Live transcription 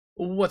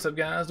What's up,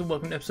 guys, and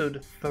welcome to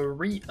episode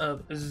 3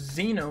 of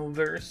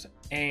Xenoverse.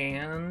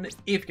 And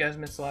if you guys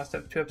missed the last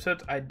 2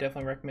 episodes, I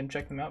definitely recommend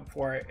checking them out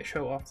before I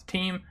show off the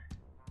team.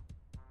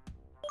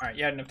 Alright,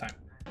 you had enough time.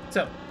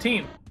 So,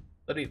 team,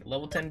 literally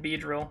level 10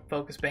 Beedrill,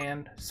 Focus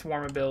Band,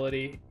 Swarm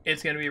Ability.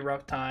 It's going to be a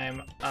rough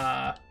time.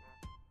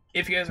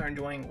 If you guys are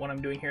enjoying what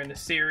I'm doing here in this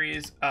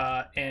series,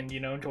 and,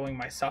 enjoying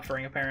my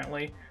suffering,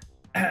 apparently,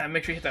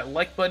 make sure you hit that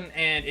like button,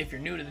 and if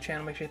you're new to the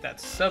channel, make sure you hit that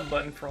sub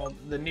button for all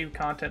the new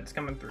content that's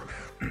coming through.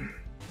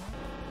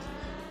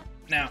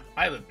 Now,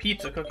 I have a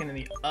pizza cooking in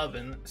the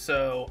oven,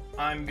 so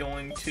I'm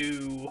going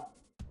to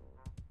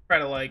try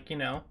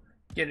to,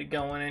 get it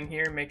going in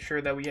here, make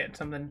sure that we get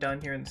something done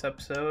here in this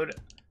episode.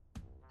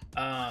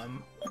 I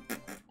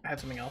had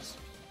something else.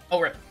 Oh,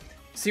 right.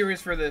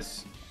 Series for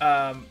this,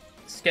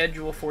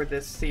 schedule for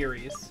this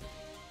series.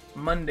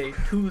 Monday,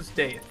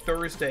 Tuesday,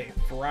 Thursday,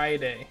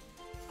 Friday.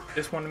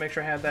 Just want to make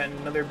sure I have that in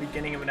another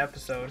beginning of an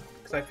episode,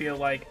 because I feel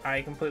like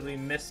I completely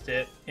missed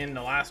it in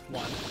the last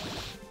one,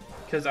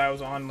 because I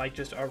was on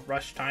just a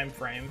rush time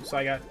frame, so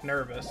I got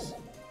nervous.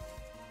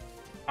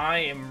 I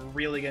am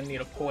really gonna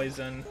need a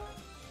poison.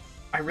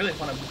 I really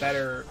want a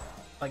better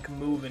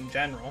move in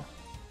general.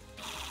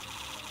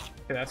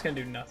 Okay, that's gonna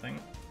do nothing,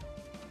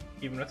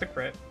 even with a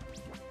crit.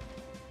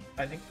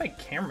 I think my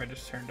camera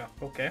just turned off.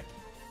 Okay,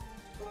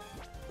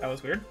 that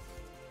was weird.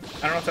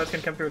 I don't know if that's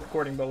gonna come through with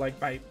recording, but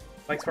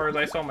as far as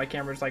I saw, my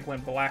camera just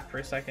went black for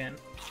a second,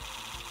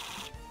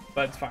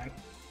 but it's fine.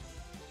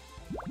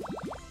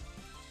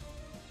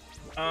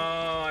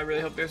 I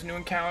really hope there's a new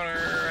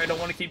encounter. I don't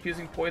want to keep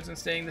using poison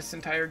staying this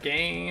entire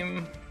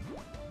game.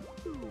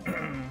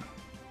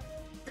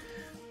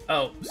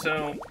 Oh,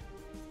 so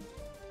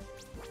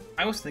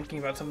I was thinking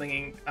about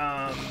something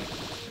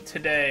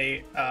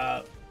today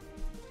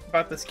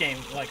about this game,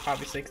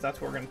 obviously, because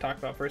that's what we're going to talk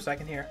about for a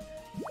second here.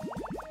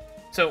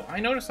 So I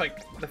noticed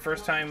the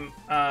first time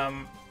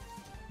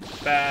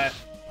that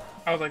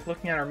I was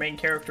looking at our main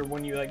character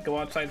when you go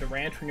outside the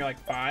ranch when you're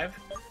 5,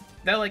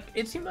 that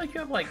it seemed like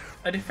you have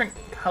a different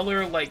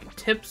color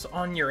tips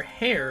on your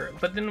hair,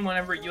 but then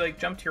whenever you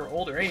jump to your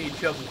older age,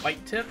 you have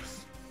white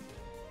tips,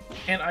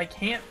 and I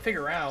can't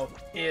figure out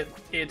if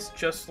it's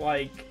just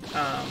I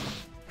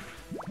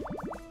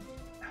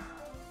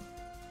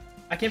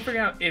can't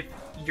figure out if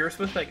you're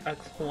supposed to be a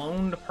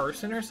cloned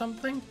person or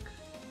something.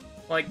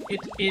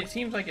 It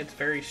seems like it's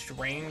very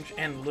strange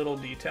and little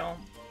detail,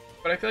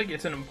 but I feel like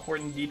it's an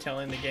important detail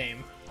in the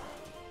game.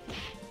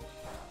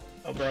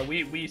 Oh, bro,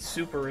 we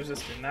super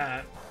resisted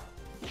that.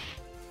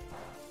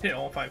 Hit it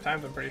all 5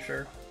 times, I'm pretty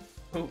sure.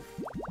 Oof.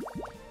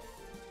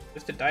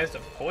 Just it dies to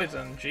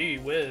poison. Gee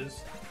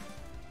whiz.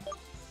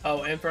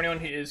 Oh, and for anyone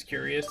who is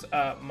curious,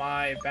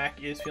 my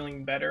back is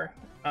feeling better.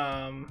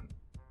 Hot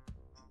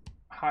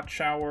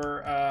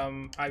shower,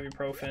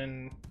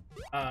 ibuprofen,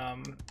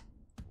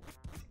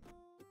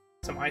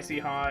 some icy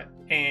hot,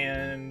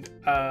 and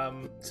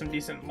some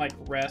decent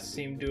rest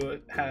seem to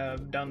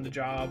have done the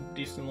job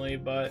decently,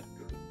 but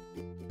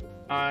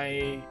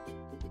I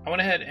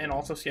went ahead and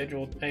also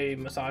scheduled a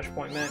massage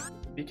appointment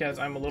because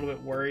I'm a little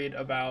bit worried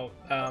about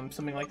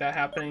something like that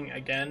happening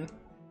again,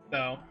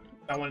 so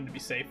I wanted to be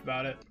safe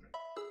about it.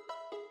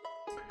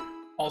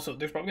 Also,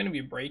 there's probably going to be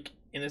a break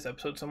in this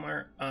episode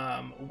somewhere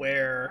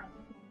where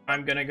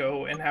I'm going to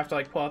go and have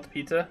to pull out the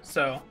pizza,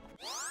 so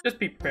just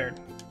be prepared.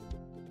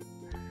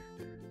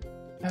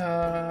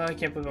 I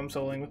can't believe I'm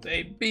soloing with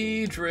a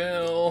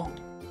Beedrill.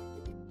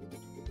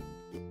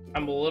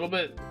 I'm a little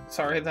bit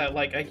sorry that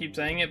I keep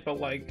saying it, but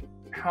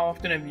how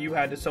often have you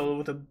had to solo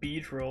with a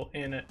Beedrill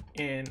in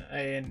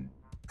an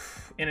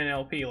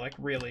LP?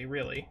 Really,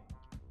 really,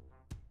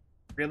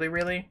 really,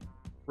 really,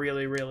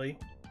 really, really.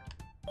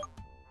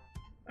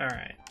 All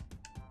right.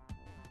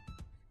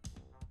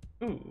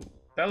 Ooh,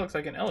 that looks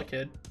like an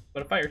Elekid,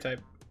 but a fire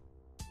type.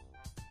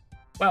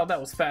 Wow, that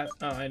was fast.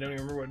 Oh, I don't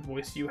even remember what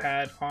voice you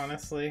had,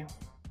 honestly.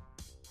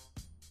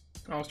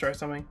 I'll try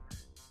something.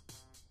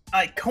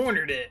 I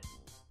cornered it,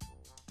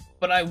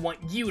 but I want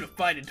you to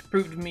fight it to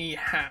prove to me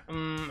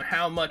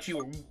how much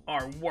you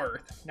are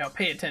worth. Now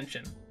pay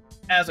attention.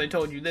 As I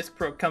told you, this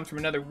crook comes from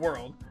another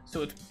world,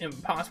 so it's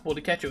impossible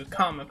to catch it with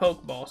common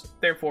Pokeballs.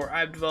 Therefore,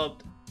 I've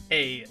developed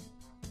a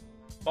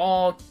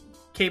ball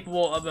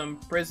capable of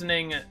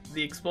imprisoning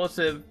the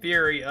explosive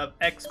fury of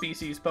X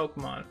species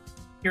Pokemon.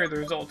 Here are the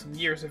results of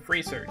years of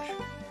research.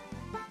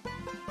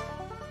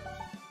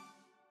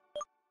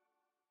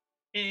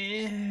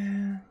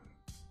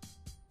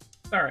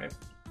 Alright.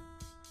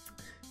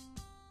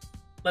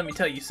 Let me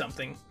tell you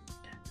something.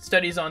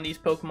 Studies on these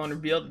Pokemon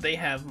reveal that they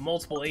have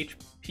multiple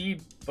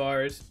HP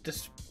bars.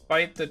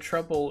 Despite the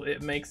trouble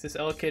it makes, this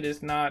Elekid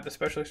is not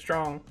especially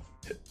strong,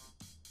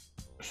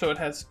 so it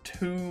has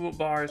 2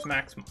 bars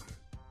maximum.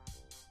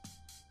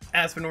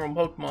 As for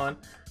normal Pokemon,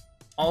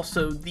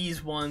 also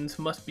these ones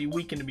must be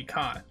weakened to be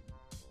caught.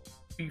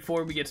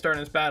 Before we get started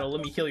in this battle,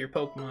 let me heal your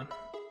Pokemon.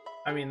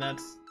 I mean,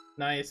 that's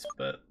nice,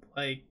 but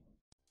I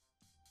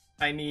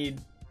need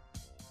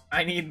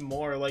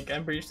more.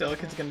 I'm pretty sure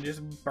Elekid's gonna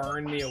just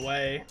burn me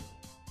away.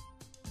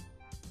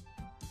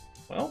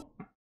 Well,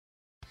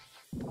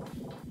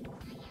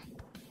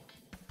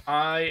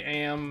 I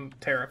am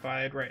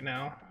terrified right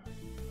now.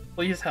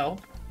 Please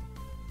help.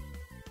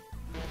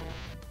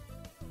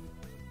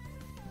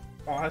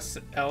 Boss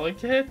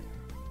Elegant?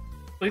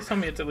 Please tell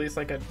me it's at least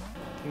like a...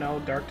 No,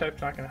 dark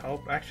type's not gonna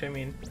help. Actually, I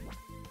mean...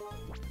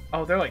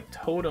 Oh, they're like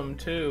totem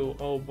too.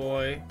 Oh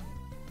boy.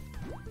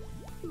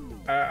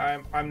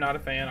 I'm not a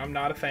fan. I'm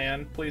not a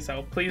fan. Please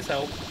help. Please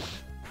help.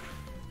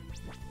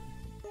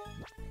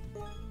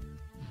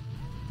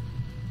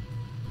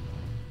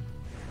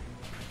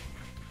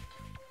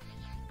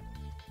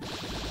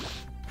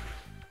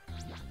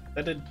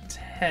 That did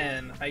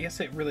 10. I guess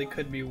it really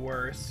could be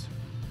worse.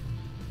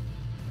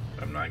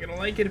 But I'm not gonna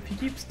like it if he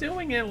keeps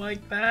doing it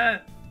like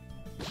that.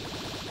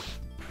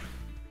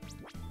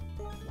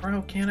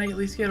 Bro, can I at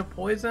least get a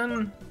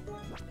poison?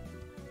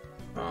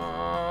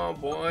 Oh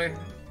boy.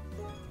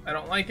 I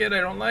don't like it,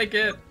 I don't like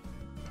it. At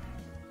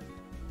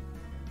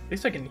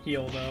least I can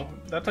heal though.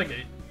 That's like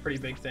a pretty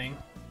big thing.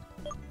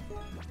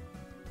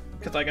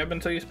 Cause like I've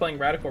been so used to playing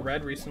Radical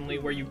Red recently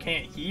where you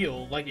can't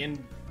heal like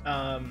in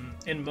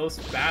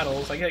most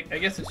battles. Like I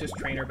guess it's just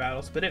trainer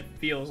battles, but it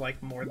feels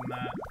like more than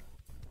that.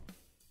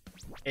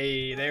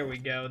 Hey, there we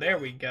go, there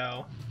we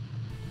go.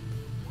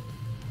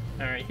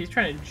 Alright, he's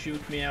trying to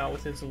juke me out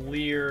with his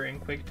Leer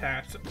and Quick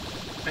Attacks.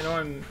 I know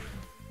I'm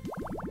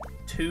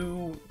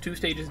two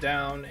stages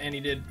down and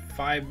he did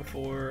 5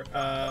 before.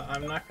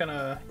 I'm not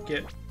gonna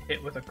get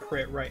hit with a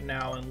crit right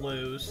now and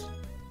lose.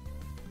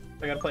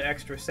 I gotta play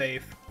extra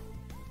safe.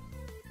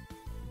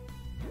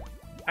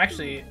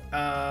 Actually,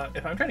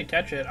 if I'm trying to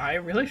catch it, I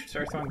really should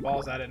start throwing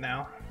balls at it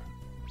now.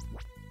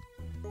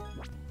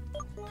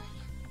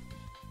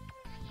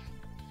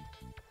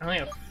 I only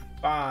have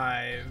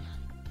 5.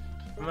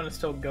 I'm gonna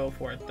still go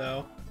for it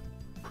though.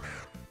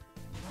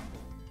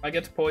 I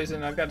get to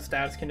poison, I've got a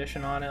status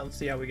condition on it, let's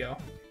see how we go.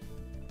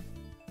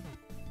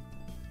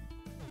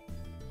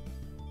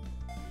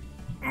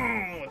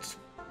 Let's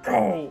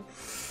go!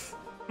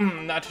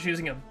 Not just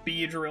using a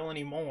Beedrill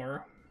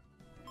anymore.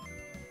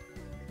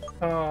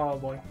 Oh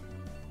boy.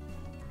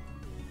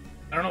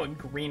 I don't know what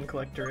Green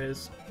Collector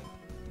is.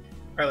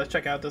 Alright, let's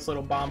check out this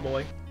little bomb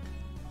boy.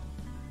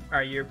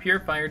 Alright, you're a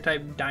pure fire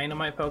type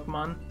Dynamite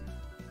Pokemon.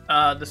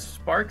 The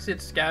sparks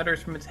it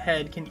scatters from its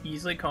head can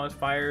easily cause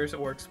fires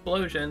or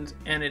explosions,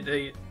 and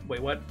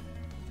wait, what?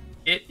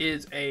 It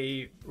is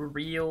a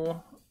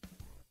real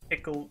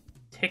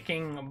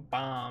ticking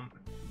bomb.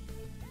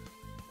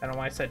 I don't know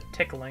why I said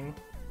tickling.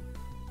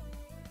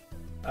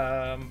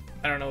 I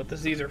don't know what the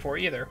Z's are for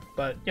either,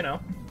 but you know.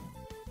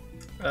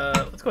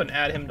 Let's go ahead and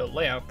add him to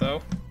layout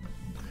though.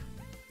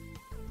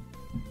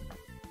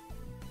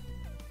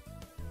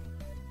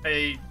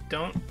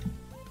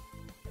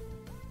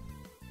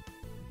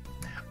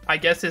 I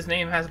guess his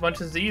name has a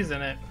bunch of Z's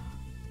in it.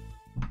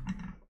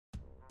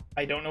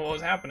 I don't know what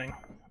was happening.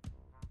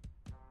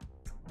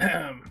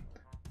 I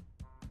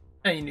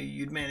knew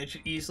you'd manage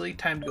it easily.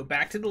 Time to go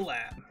back to the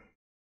lab.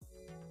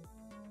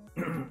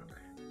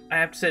 I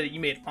have to say that you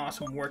made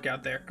awesome work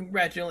out there.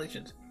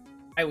 Congratulations.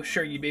 I was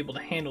sure you'd be able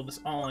to handle this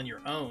all on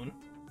your own.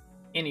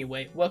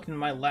 Anyway, welcome to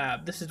my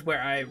lab. This is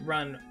where I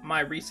run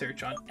my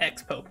research on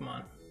X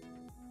Pokemon.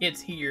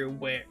 It's here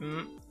where,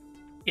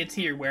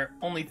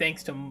 only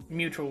thanks to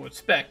mutual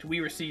respect, we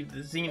received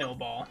the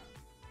Xenoball.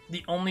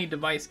 The only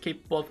device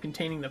capable of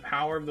containing the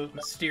power of those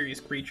mysterious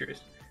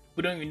creatures.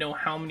 We don't even know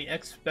how many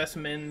X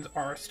specimens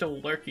are still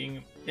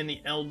lurking in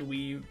the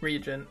Eldwe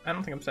region. I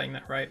don't think I'm saying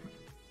that right.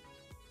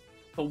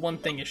 But one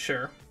thing is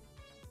sure.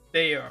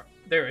 They're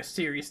a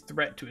serious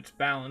threat to its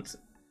balance.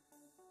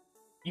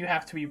 You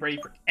have to be ready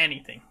for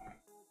anything.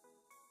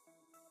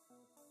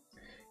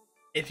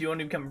 If you want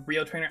to become a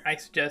real trainer, I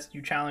suggest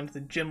you challenge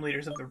the gym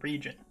leaders of the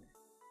region.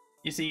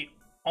 You see,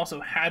 also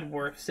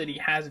Hadworth City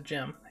has a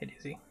gym. Hey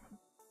Daisy.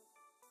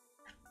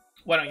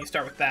 Why don't you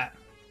start with that?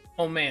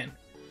 Oh man,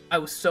 I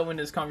was so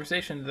into this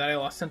conversation that I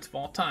lost sense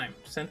of time.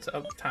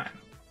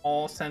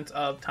 All sense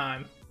of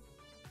time.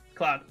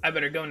 Cloud, I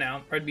better go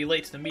now, or I'd be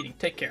late to the meeting.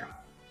 Take care.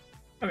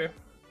 Okay.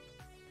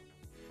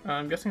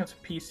 I'm guessing that's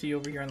a PC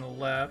over here on the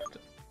left.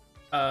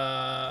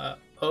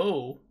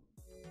 Oh.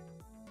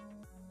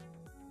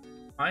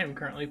 I am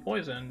currently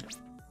poisoned.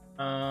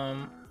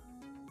 Well,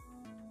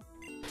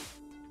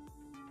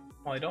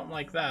 I don't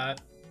like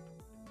that.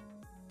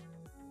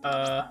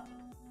 Am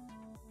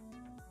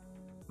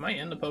I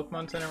in the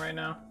Pokemon Center right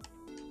now?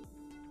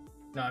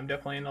 No, I'm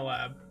definitely in the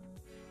lab.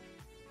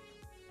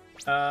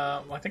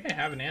 Well, I think I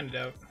have an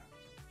antidote.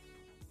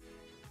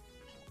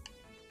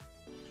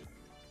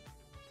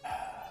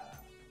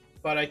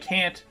 But I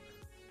can't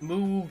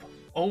move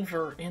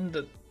over in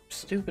the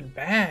stupid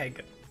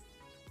bag.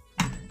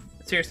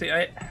 Seriously,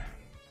 I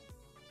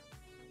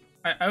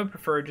would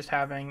prefer just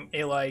having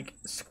a like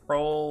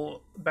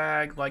scroll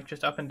bag, like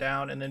just up and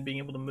down, and then being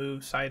able to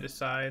move side to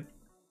side.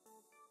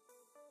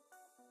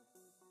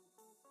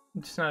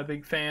 I'm just not a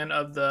big fan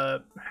of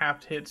the have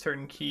to hit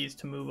certain keys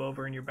to move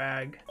over in your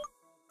bag.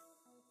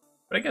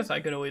 But I guess I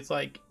could always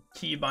like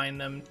key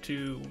bind them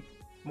to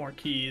more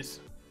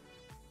keys.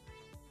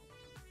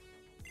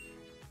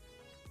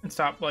 And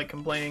stop like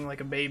complaining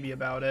like a baby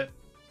about it.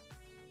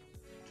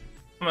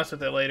 I'll mess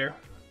with it later.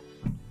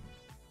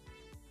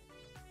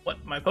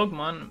 What, my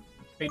Pokemon?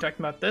 Are you talking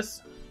about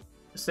this?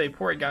 This is a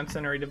Porygon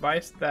Center, a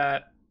device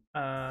that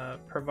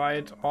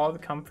provides all the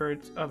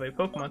comforts of a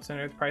Pokemon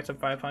Center at the price of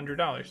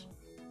 $500.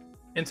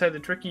 Inside the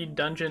tricky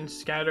dungeon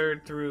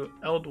scattered through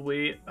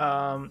Eldwy,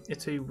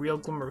 it's a real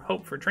glimmer of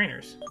hope for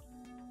trainers.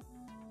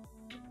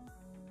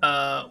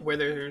 Where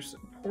there's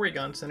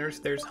Porygon Centers,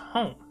 there's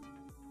home.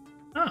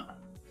 Oh.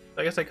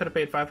 I guess I could have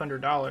paid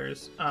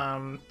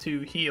 $500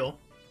 to heal.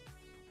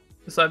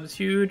 This lab is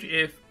huge.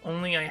 If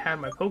only I had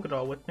my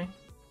Pokédoll with me.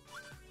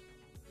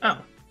 Oh.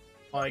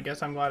 Well, I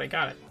guess I'm glad I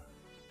got it.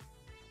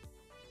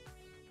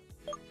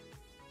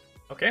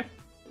 Okay.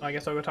 Well, I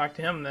guess I'll go talk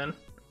to him then.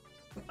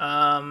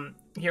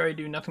 Here I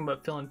do nothing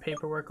but fill in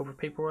paperwork over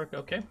paperwork.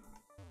 Okay.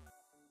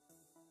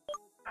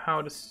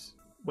 How does...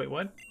 Wait,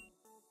 what?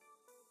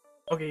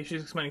 Okay,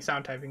 she's explaining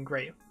sound typing.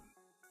 Great.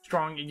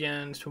 Strong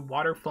against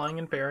water, flying,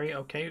 and fairy.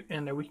 Okay,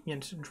 and they're weak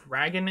against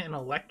dragon and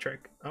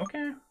electric.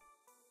 Okay.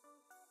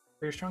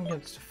 They're strong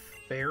against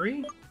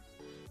fairy?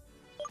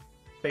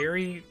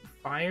 Fairy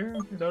fire?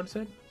 Is that what it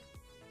said?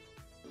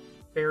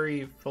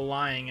 Fairy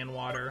flying in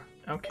water.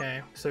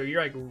 Okay, so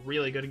you're like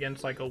really good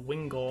against like a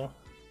Wingull.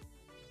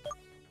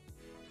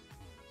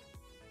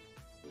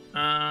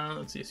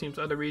 Let's see, it seems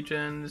other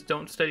regions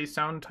don't study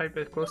sound type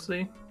as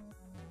closely.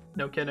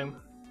 No kidding.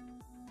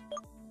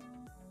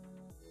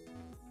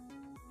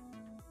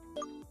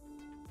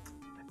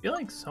 I feel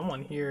like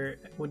someone here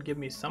would give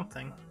me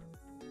something.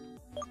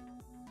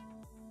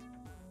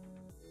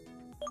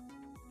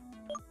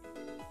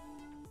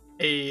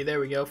 Hey, there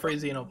we go. Free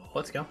Xenoverse.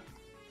 Let's go.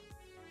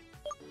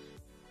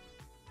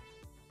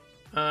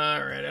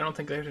 Alright, I don't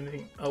think there's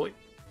anything. Oh, wait.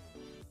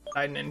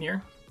 Hiding in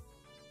here.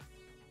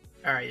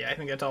 Alright, yeah, I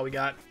think that's all we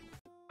got.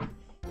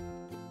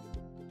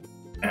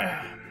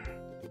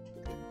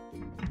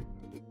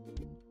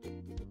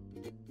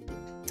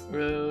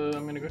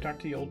 I'm gonna go talk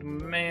to the old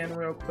man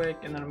real quick,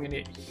 and then I'm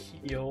gonna get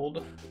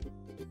healed.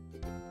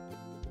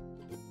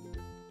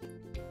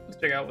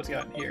 Let's check out what's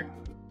got in here.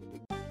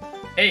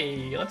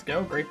 Hey, let's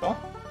go. Great ball.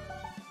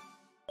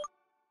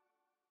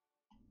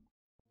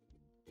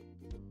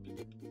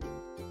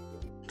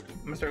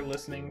 I'm gonna start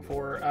listening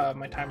for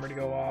my timer to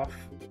go off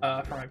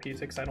for my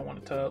pizza because I don't want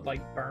it to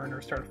like burn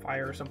or start a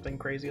fire or something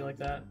crazy like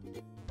that.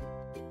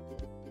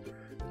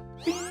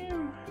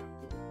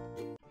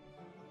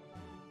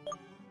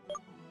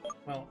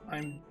 Well,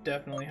 I'm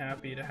definitely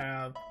happy to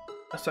have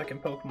a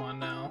second Pokemon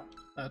now.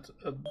 That's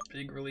a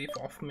big relief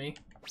off me.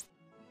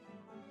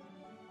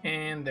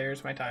 And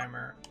there's my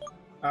timer.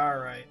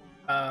 Alright.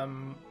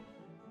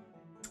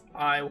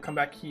 I will come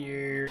back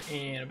here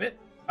in a bit.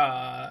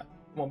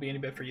 Won't be any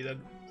bit for you though.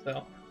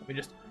 So let me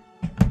just...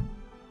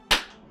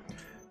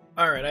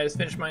 Alright, I just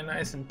finished my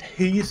nice and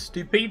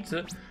tasty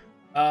pizza.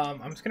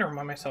 I'm just gonna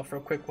remind myself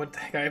real quick what the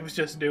heck I was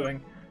just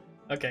doing.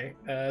 Okay,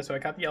 so I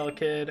caught the yellow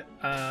kid.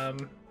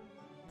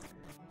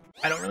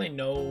 I don't really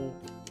know.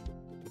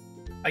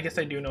 I guess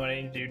I do know what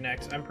I need to do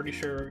next. I'm pretty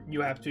sure you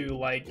have to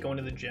like go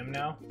into the gym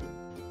now.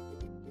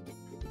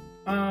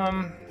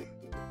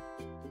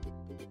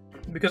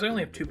 Because I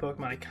only have 2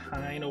 Pokemon, I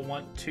kind of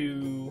want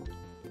to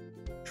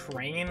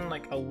train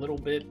like a little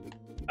bit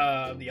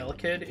of the yellow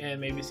kid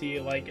and maybe see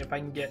like if I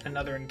can get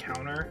another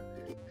encounter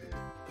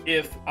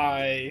if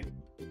I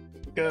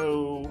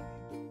go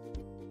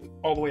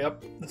all the way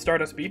up the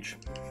Stardust Beach.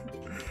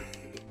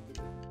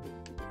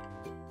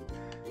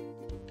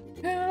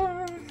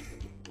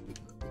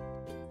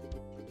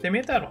 They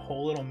made that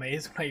whole little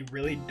maze when I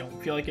really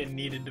don't feel like it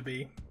needed to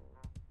be.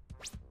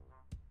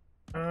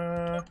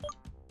 Can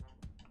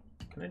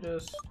I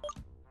just...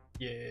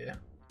 Yeah.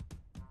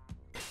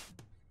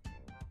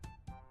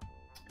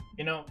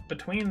 You know,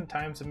 between the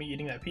times of me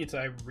eating that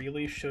pizza, I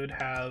really should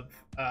have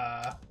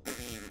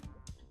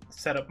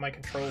set up my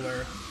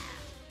controller.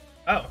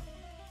 Oh.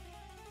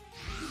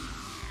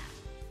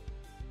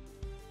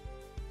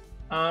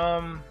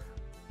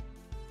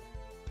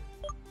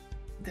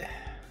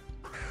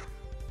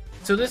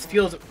 So this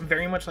feels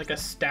very much like a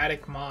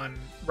static mon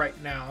right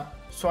now.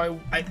 So I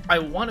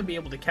want to be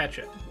able to catch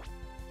it.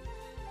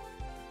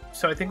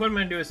 So I think what I'm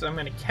going to do is I'm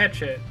going to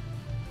catch it,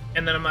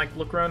 and then I'm like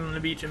look around on the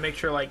beach and make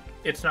sure like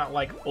it's not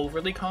like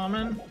overly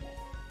common.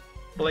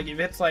 But like if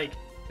it's like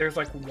there's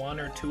like 1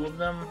 or 2 of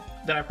them,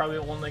 then I probably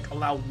won't like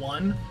allow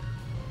 1,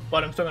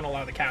 but I'm still going to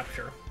allow the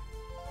capture.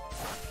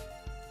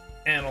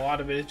 And a lot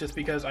of it is just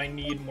because I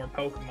need more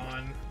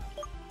Pokemon.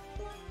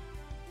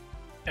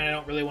 And I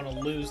don't really want to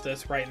lose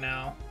this right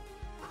now.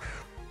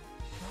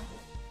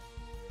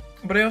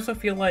 But I also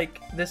feel like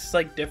this is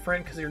like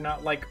different because you're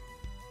not like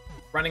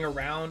running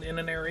around in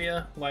an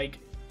area. Like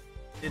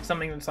it's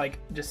something that's like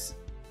just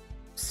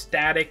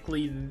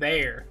statically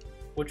there,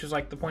 which is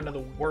like the point of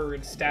the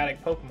word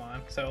static Pokemon.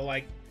 So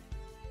like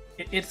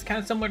it's kind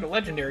of similar to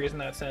legendaries in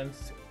that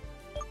sense.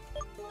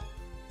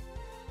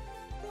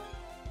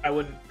 I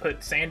wouldn't put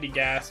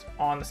Sandygast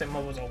on the same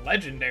level as a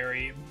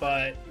legendary,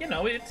 but you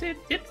know, it's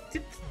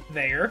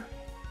there.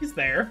 He's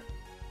there.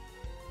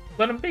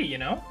 Let him be, you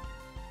know?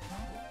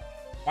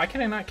 Why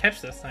can I not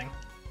catch this thing?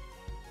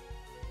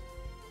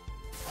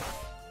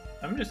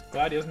 I'm just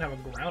glad he doesn't have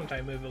a ground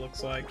type move, it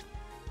looks like.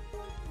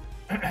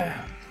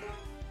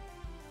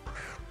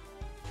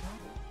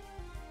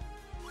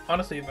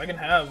 Honestly, if I can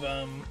have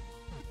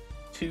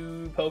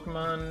 2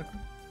 Pokemon,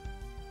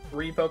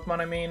 3 Pokemon,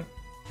 I mean.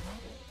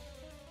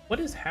 What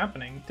is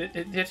happening?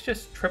 It's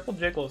just triple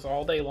jiggles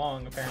all day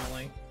long,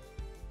 apparently.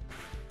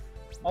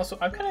 Also,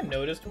 I've kind of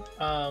noticed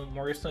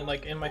more recently,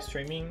 like in my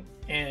streaming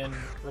and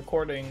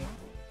recording,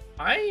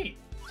 I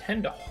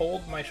tend to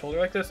hold my shoulder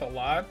like this a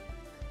lot.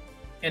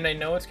 And I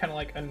know it's kind of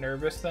like a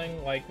nervous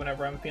thing, like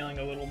whenever I'm feeling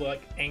a little bit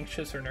like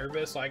anxious or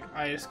nervous, like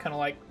I just kind of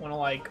like want to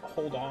like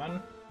hold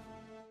on.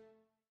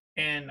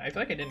 And I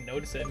feel like I didn't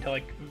notice it until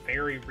like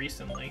very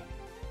recently.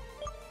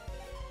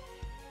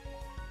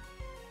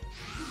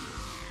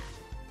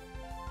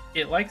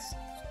 It likes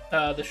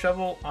the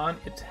shovel on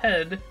its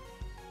head,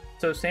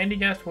 so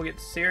Sandygast will get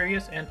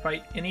serious and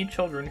fight any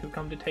children who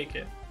come to take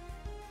it.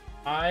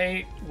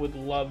 I would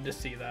love to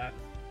see that.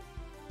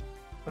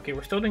 Okay,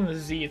 we're still doing the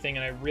Z thing,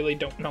 and I really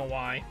don't know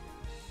why.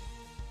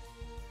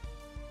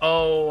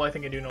 Oh, I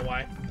think I do know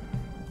why.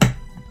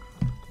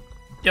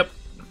 Yep.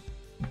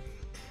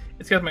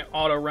 It's because my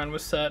auto run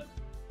was set.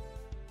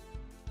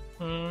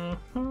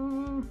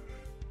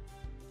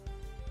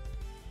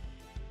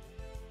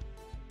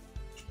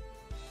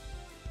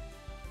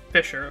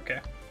 Fisher, okay.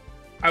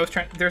 I was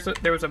trying.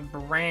 There was a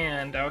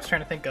brand I was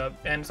trying to think of,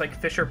 and it's like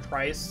Fisher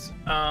Price.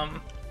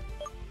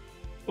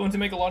 Ones to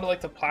make a lot of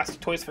like the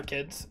plastic toys for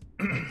kids.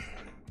 All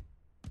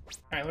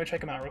right, let me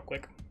check them out real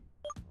quick.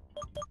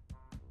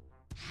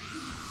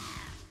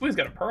 Ooh, he's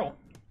got a pearl.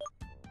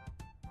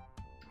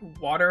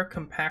 Water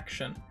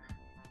compaction.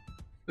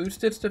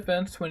 Boosts its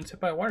defense when it's hit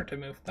by a water type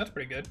move. That's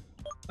pretty good.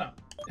 No,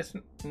 it's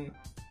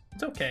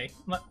okay.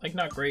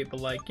 Not great, but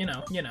like you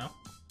know.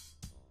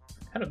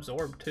 Had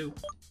absorb too.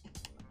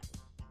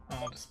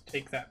 I'll just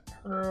take that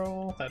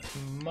pearl. That's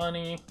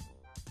money.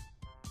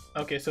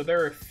 Okay, so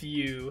there are a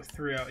few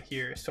throughout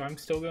here, so I'm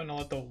still going to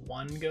let the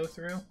one go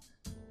through.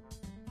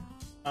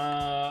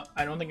 I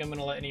don't think I'm going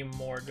to let any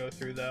more go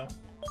through, though.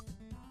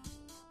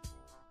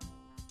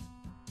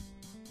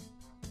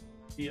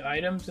 The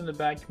items in the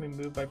bag can be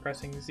moved by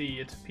pressing Z.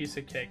 It's a piece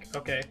of cake.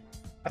 Okay.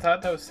 I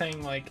thought that was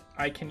saying, like,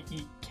 I can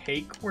eat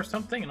cake or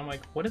something, and I'm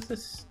like, what is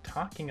this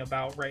talking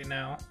about right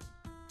now?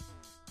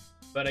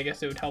 But I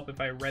guess it would help if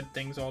I read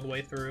things all the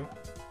way through.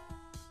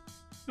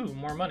 Ooh,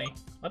 more money.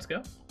 Let's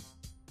go.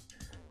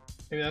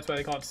 Maybe that's why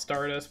they call it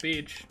Stardust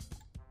Beach.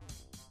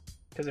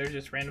 Because there's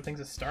just random things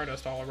of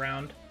Stardust all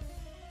around.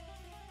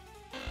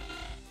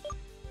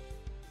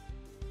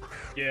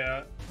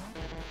 Yeah.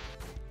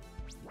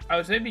 I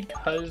would say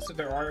because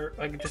there are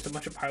like just a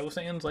bunch of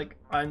Pyrosands, like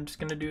I'm just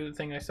gonna do the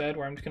thing I said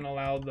where I'm just gonna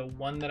allow the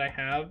one that I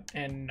have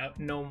and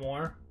no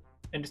more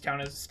and just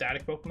count as a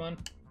static Pokemon.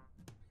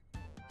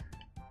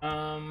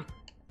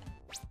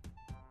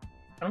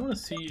 I want to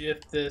see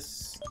if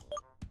this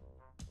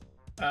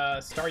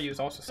Staryu is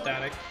also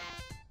static.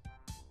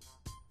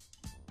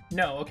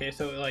 No, okay,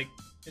 so like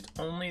it's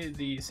only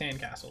the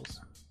sandcastles.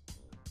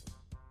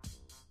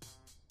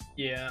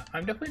 Yeah,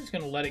 I'm definitely just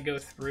gonna let it go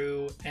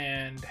through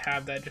and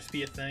have that just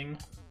be a thing.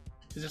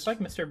 It's just like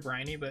Mr.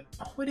 Briny, but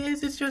oh, it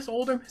is. It's just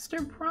older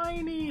Mr.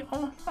 Briny.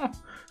 Oh,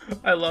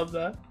 I love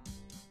that.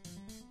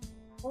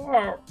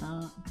 Oh,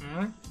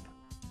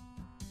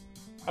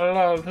 I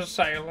love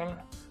sailing,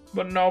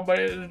 but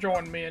nobody's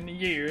joined me in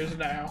years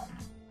now.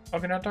 Oh,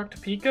 can I talk to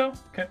Pico?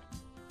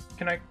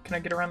 Can I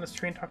get around this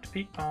tree and talk to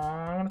Pico? Oh,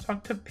 I want to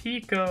talk to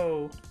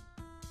Pico.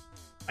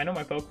 I know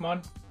my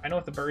Pokemon. I know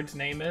what the bird's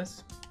name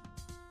is.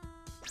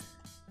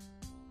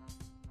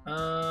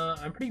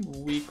 I'm pretty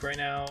weak right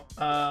now.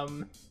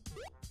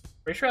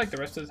 Pretty sure like the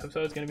rest of this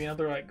episode is gonna be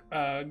another like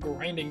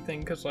grinding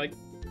thing because like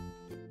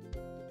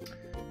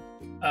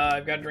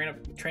I've got to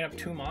train up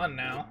 2 Mon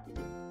now.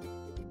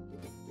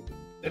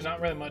 There's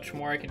not really much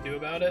more I can do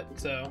about it,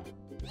 so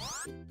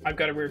I've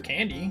got a rare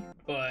candy,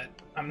 but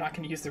I'm not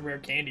gonna use the rare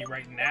candy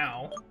right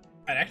now.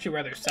 I'd actually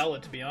rather sell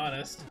it, to be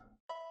honest,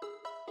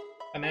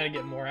 and then I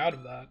get more out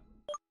of that.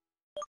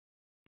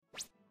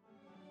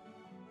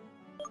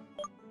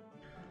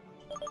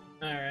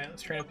 Alright,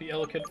 let's train up the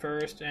Yellow Kid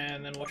first,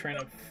 and then we'll train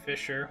up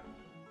Fisher.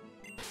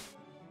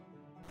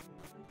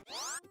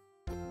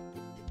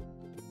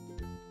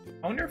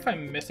 I wonder if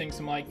I'm missing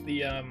some, like,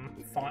 the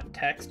font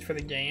text for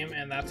the game,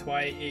 and that's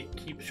why it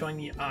keeps showing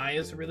the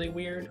eyes really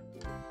weird.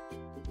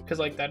 Because,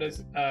 like, that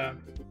is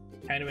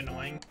kind of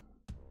annoying.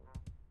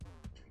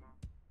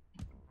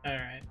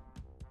 Alright.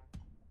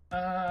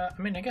 I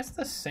mean, I guess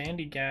the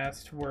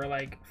Sandygast were,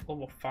 like,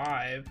 level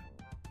 5.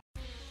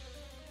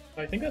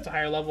 I think that's a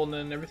higher level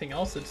than everything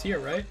else that's here,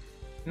 right?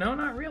 No,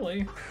 not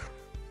really.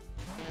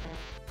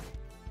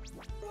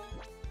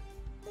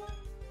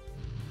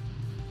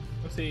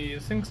 Let's see,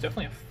 this thing's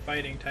definitely a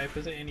fighting type.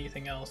 Is it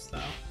anything else, though?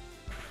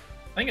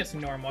 I think it's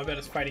normal. I bet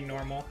it's fighting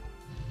normal.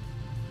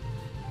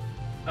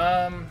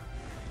 I kind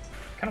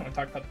of want to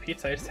talk about the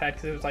pizza I just had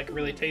because it was, like,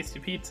 really tasty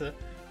pizza.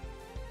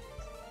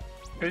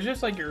 It was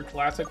just like your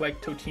classic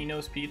like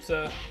Totino's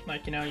pizza,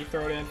 like, you know, you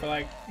throw it in for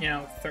like, you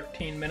know,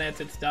 13 minutes,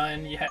 it's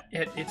done.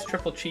 It's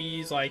triple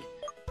cheese, like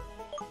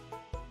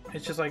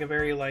It's just like a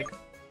very like,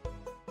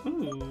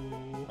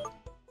 ooh.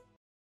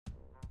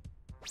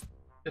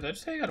 Did I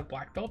just say I got a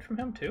black belt from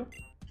him too?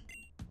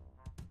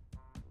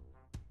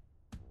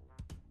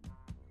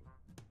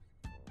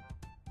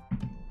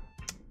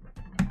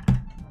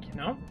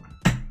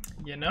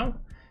 You know,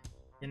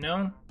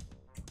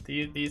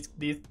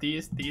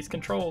 these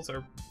controls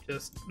are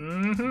just,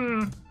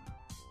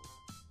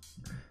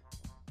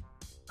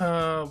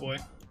 Oh boy.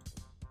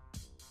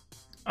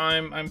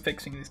 I'm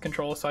fixing these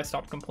controls so I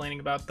stopped complaining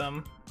about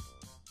them.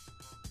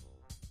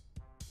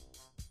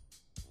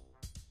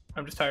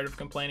 I'm just tired of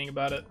complaining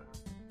about it.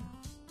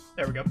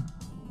 There we go.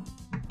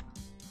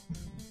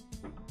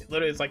 It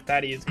literally is like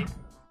that easy.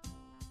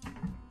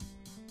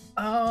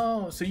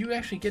 Oh, so you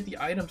actually get the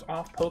items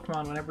off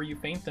Pokemon whenever you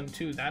faint them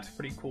too. That's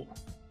pretty cool.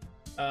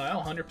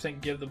 I'll 100%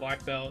 give the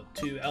black belt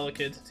to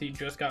Elekid since he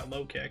just got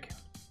low kick.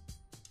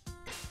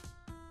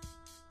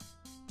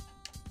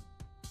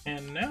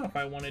 And now if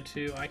I wanted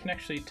to, I can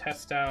actually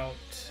test out...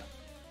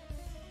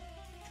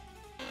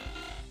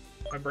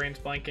 My brain's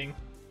blanking.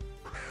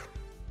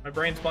 My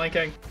brain's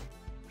blanking.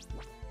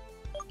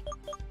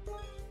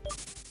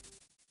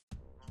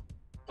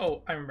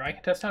 Oh, I remember. I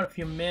can test out if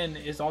Min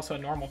is also a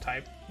normal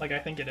type. Like, I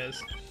think it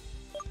is.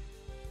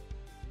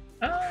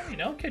 You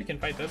know, kid can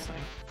fight this thing.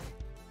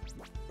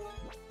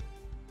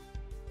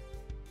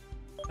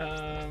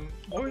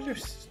 What was your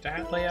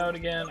stat layout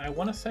again? I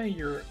want to say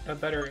you're a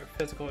better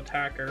physical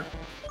attacker.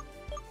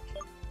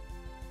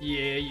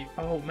 Yeah,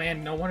 oh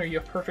man, no wonder you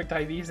have perfect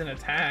IVs and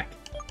attack.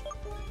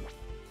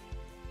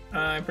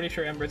 I'm pretty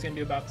sure Ember's gonna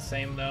do about the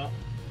same though,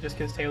 just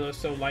because Taylor's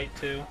so light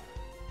too.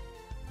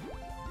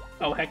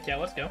 Oh heck yeah,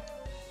 let's go.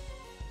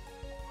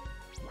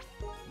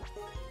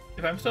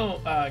 If I'm still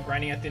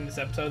grinding at the end of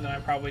this episode, then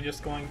I'm probably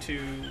just going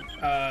to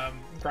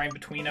grind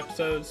between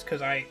episodes,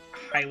 because I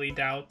highly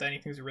doubt that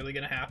anything's really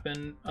going to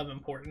happen of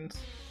importance.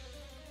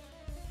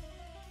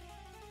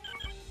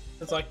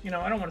 It's like, you know,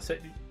 I don't want to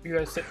you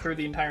guys sit through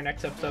the entire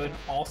next episode and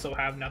also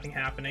have nothing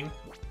happening.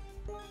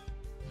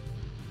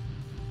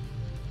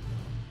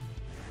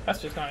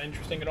 That's just not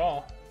interesting at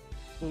all.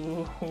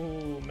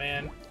 Ooh,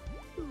 man.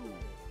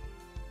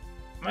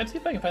 I might see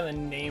if I can find the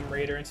name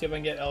raider and see if I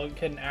can get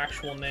Elekid an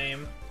actual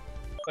name.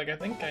 Like, I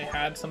think I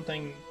had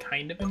something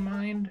kind of in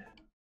mind,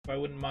 so I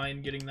wouldn't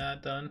mind getting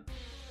that done.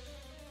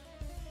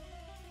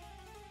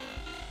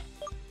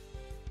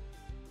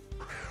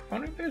 I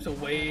wonder if there's a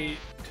way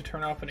to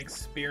turn off an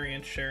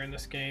experience share in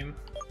this game.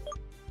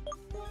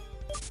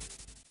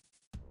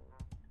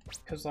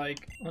 Because,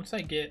 like, once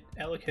I get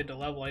Elekid to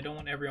level, I don't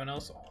want everyone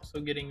else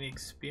also getting the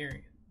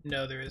experience.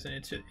 No, there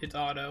isn't. It's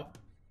auto.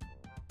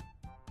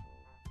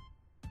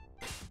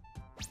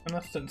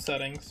 Unless it's in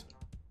settings.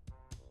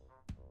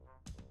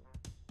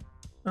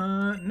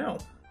 No.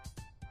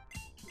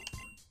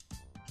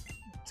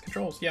 It's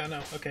controls. Yeah,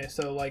 no. Okay,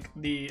 so, like,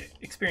 the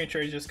experience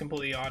share is just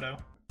completely auto.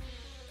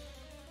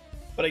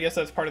 But I guess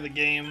that's part of the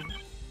game.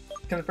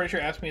 Because I'm pretty sure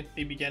it asked me at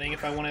the beginning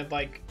if I wanted,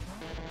 like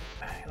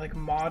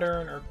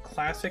modern or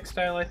classic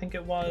style, I think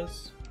it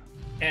was.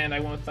 And I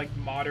went with, like,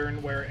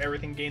 modern, where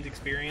everything gains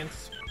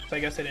experience. So I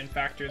guess I didn't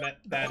factor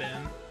that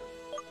in.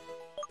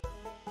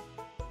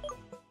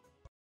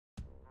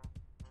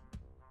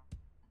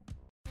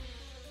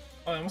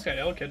 Oh, I almost got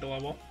Elekid to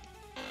level.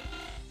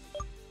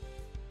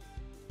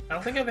 I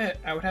don't think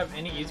I would have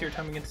any easier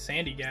time against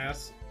Sandy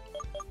Gas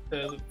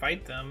to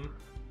fight them.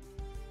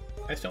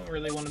 I just don't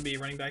really want to be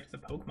running back to the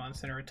Pokemon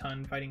Center a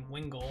ton fighting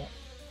Wingull.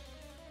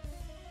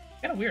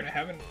 Kinda weird, I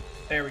haven't...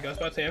 There we go, I was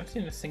about to say, I haven't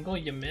seen a single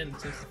Yamin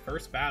since the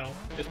first battle.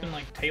 It's just been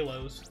like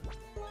Talos.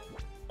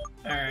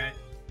 Alright.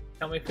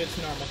 Tell me if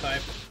it's normal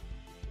type.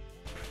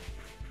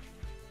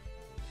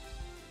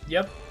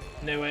 Yep,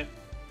 knew it.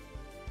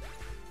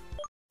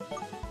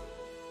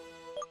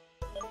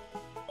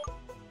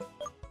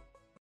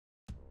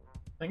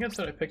 I think that's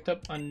what I picked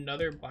up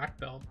another black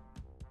belt.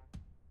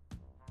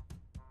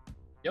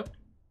 Yep.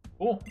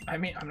 Cool. I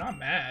mean, I'm not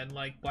mad.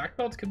 Like, black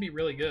belts could be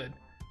really good.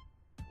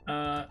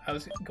 I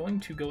was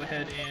going to go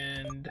ahead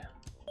and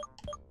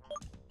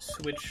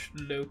switch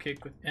low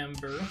kick with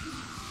Ember.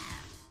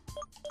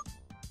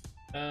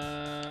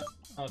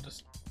 I'll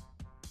just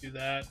do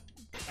that.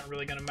 Not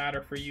really gonna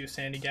matter for you,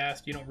 Sandy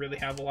Gas. You don't really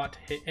have a lot to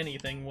hit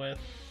anything with.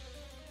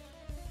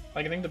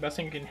 Like, I think the best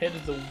thing you can hit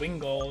is the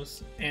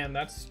Wingulls, and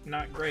that's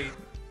not great.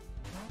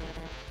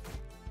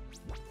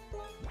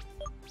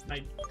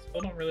 I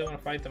still don't really want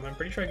to fight them. I'm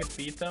pretty sure I could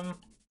beat them,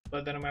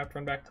 but then I'm gonna have to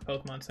run back to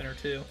Pokemon Center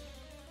too.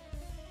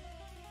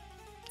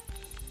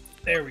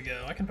 There we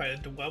go. I can fight a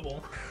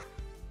Dwebble.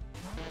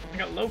 I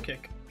got low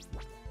kick.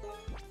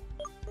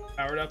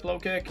 Powered up low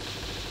kick.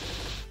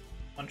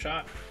 One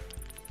shot.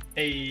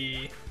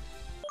 Hey.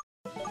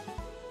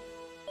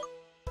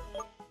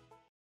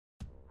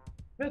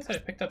 That's how I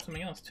picked up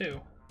something else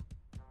too.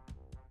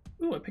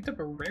 Ooh, I picked up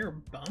a rare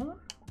bone?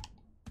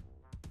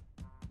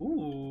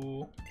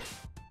 Ooh.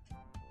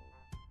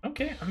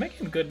 Okay, I'm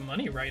making good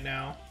money right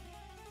now.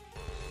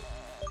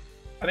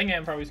 I think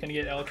I'm probably just going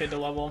to get Elekid to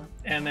level,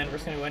 and then we're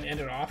just going to go ahead and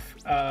end it off,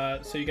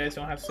 so you guys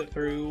don't have to sit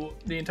through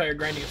the entire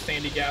grinding of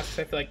Sandy Gas, because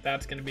I feel like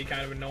that's going to be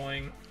kind of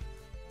annoying.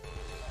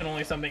 and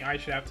only something I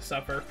should have to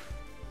suffer.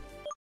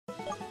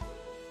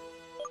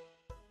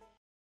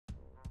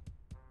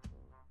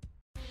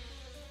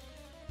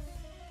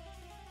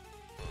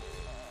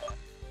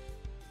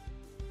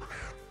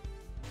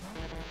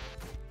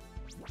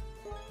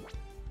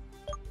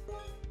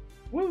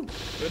 Woo!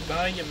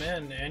 Goodbye,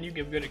 Yamen, and you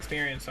give good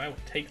experience, so I will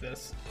take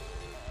this.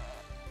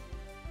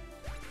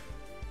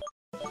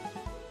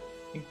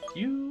 Thank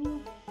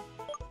you.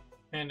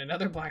 And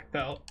another black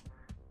belt.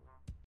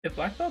 If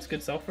black belts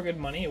could sell for good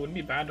money, it wouldn't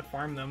be bad to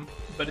farm them,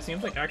 but it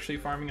seems like actually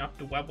farming up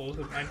to Webbles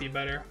might be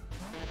better.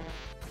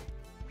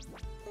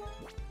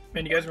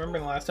 Man, you guys remember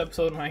in the last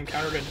episode when I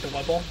encountered a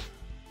Dwebble?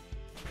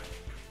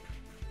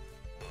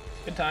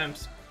 Good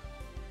times.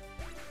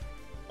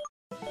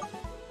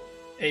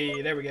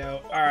 Hey, there we go.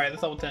 Alright,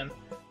 that's level 10.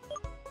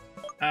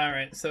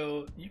 Alright,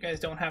 so you guys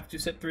don't have to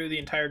sit through the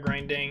entire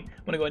grinding.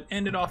 I'm gonna go ahead and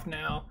end it off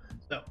now.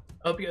 So,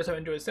 I hope you guys have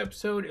enjoyed this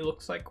episode. It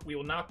looks like we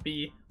will not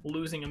be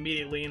losing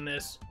immediately in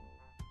this,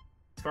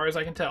 as far as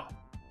I can tell.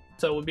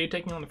 So we'll be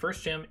taking on the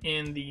first gym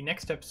in the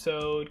next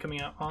episode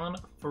coming out on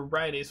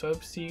Friday. So I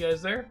hope to see you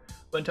guys there.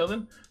 But until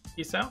then,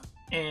 peace out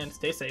and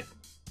stay safe.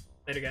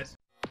 Later, guys.